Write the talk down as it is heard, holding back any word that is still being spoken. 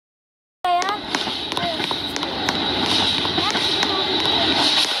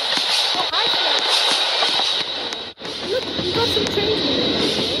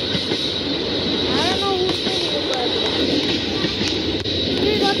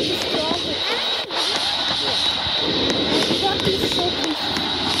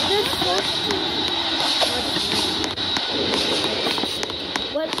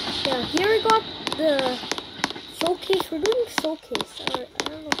showcase. I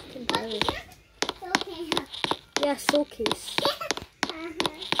don't know if you can drive it. Okay. Yeah, showcase. Showcase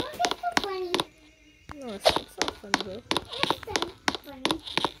so funny. No, it's not fun, bro. It's so funny.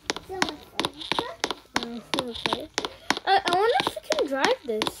 So much funny. Okay. I wonder if we can drive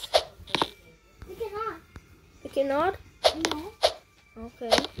this. We cannot. We cannot? No.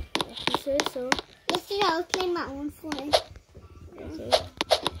 Okay. If you say so. Yesterday I was playing my own phone. Okay.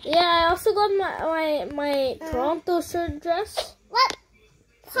 Yeah, I also got my Toronto shirt dress. What?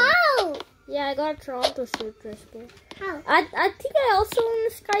 How? Yeah, I got a Toronto shirt dress, bro. How? I think I also own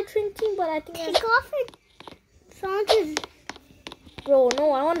the SkyTrain team, but I think Take off it. Toronto. Bro,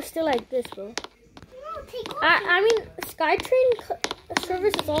 no, I want to still like this, bro. No, take off I mean, SkyTrain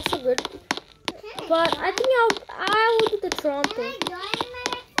service is also good, but I think I will do the Toronto.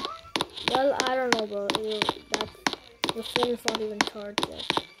 Well, I don't know, bro. The phone is not even charged yet.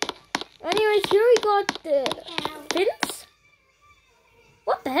 Anyways, here we got the fins.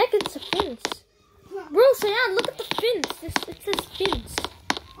 What the heck? It's a fins. Bro, Cheyenne, look at the fins. It says fins.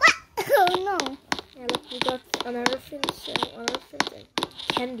 What? Oh no. Yeah, look, we got another fins and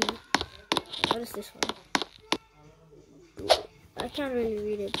candy. What is this one? I can't really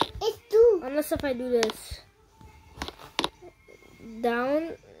read it. It's two. Unless if I do this.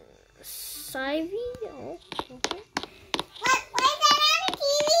 Down. Sivy? Oh, okay. What? Why is that on the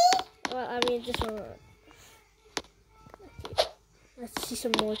TV? Well, I mean, just okay. Let's see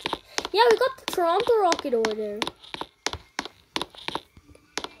some more. Yeah, we got the Toronto Rocket over there.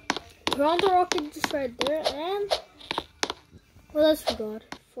 Toronto Rocket just right there. And what else we got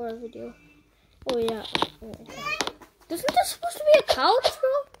for a video? Oh yeah. Oh, okay. Isn't there supposed to be a couch,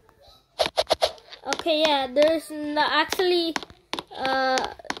 bro? Okay, yeah. There's actually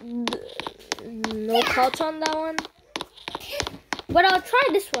no couch on that one. But I'll try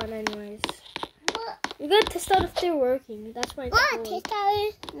this one anyways. We gotta test out if they're working. That's my goal. Test out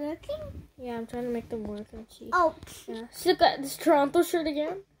is working? Yeah, I'm trying to make them work and see. Oh. Yeah. See, look at this Toronto shirt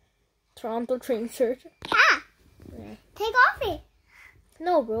again. Toronto train shirt. Ah. Yeah. Take off it.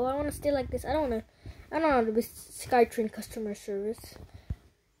 No, bro. I want to stay like this. I don't want to be SkyTrain customer service.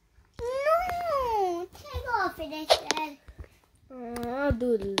 No. Take off it instead. I'll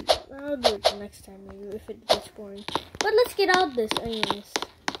do it next time maybe if it gets boring. But let's get out this anyways.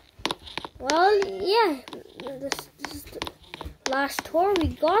 Well, yeah, this is the last tour. We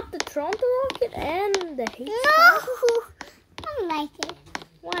got the Toronto Rocket and the H5. No, I don't like it.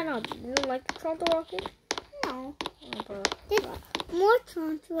 Why not? You don't like the Toronto Rocket? No. Oh, bro. There's more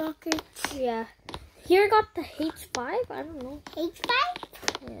Toronto Rockets. Yeah. Here I got the H5. I don't know. H5?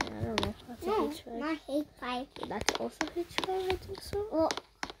 Yeah, I don't know. That's No, a H5. not H5. That's also H5, I think so. Oh,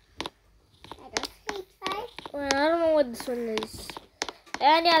 that is H5. Well, I don't know what this one is.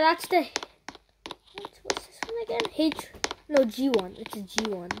 And yeah, that's the... What's this one again? G1. It's a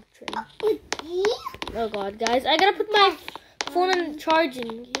G1 train. G? Oh god, guys. I gotta put my phone on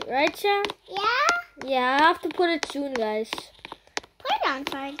charging. Right, Sam? Yeah? Yeah, I have to put it soon, guys. Put it on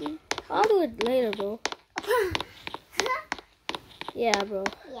charging. I'll do it later, bro. Yeah, bro.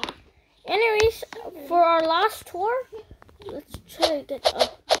 Yeah. Anyways, for our last tour, let's try to get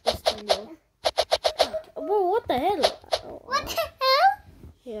up this thing, bro. Bro, what the hell? Oh, What the hell?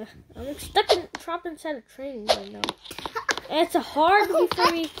 yeah, I'm trapped inside a train right now. And it's a hard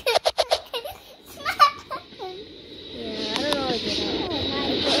before we... Yeah, I don't know how to get out.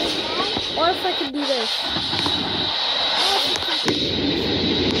 Or if I can do this.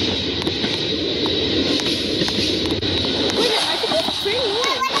 Wait, I think there's a train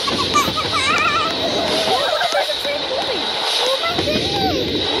moving. Oh, there's a train moving. Oh my goodness.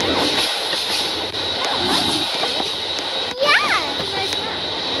 Yeah. Nice map.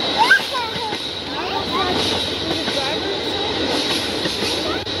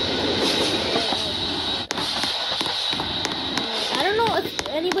 I don't know if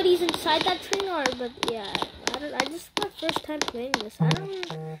anybody's inside that train or, but yeah, this is my first time playing this. I don't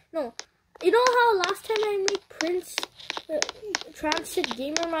know. You know how last time I made Prince Transit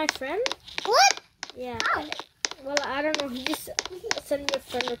Gamer my friend? What? Yeah. How? Well, I don't know. He just sent me a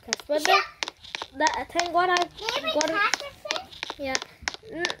friend request. But thank God I got it. Yeah.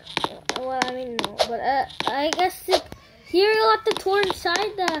 Well, I mean, no. But I guess here you got the tour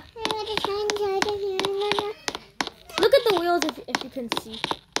inside the... Look at the wheels if you can see.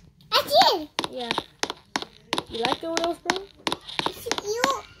 I did. Yeah. You like the wheels, bro? It's you.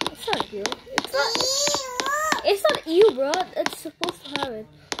 It's not you. It's not you, bro. It's supposed to have it.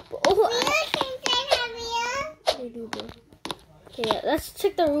 But, they do, bro. Okay, yeah, let's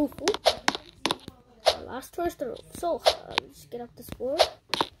check the roof. Ooh. Last tour is the roof. So, let's get up this board.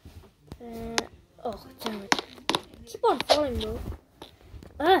 Oh, damn it. keep on falling, bro.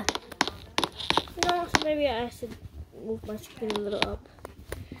 You know, so maybe I should move my screen a little up.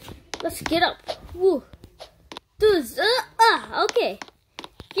 Let's get up. Woo. Dude, okay.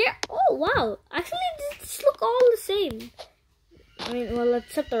 Here, oh wow. Actually, these look all the same. I mean, well,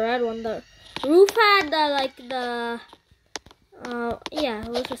 except the red one. The roof had yeah, it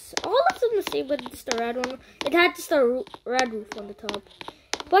was just, all of them the same, but just the red one. It had just a red roof on the top.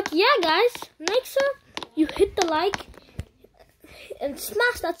 But yeah, guys, make sure you hit the like and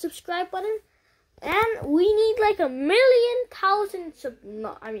smash that subscribe button. And we need like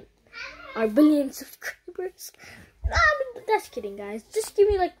 1,000,000 our billion subscribers. That's kidding, guys. Just give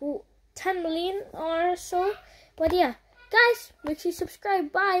me like 10 million or so. But yeah, guys, make sure you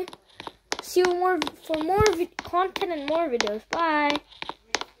subscribe. Bye. See you for more content and more videos. Bye.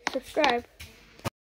 Subscribe.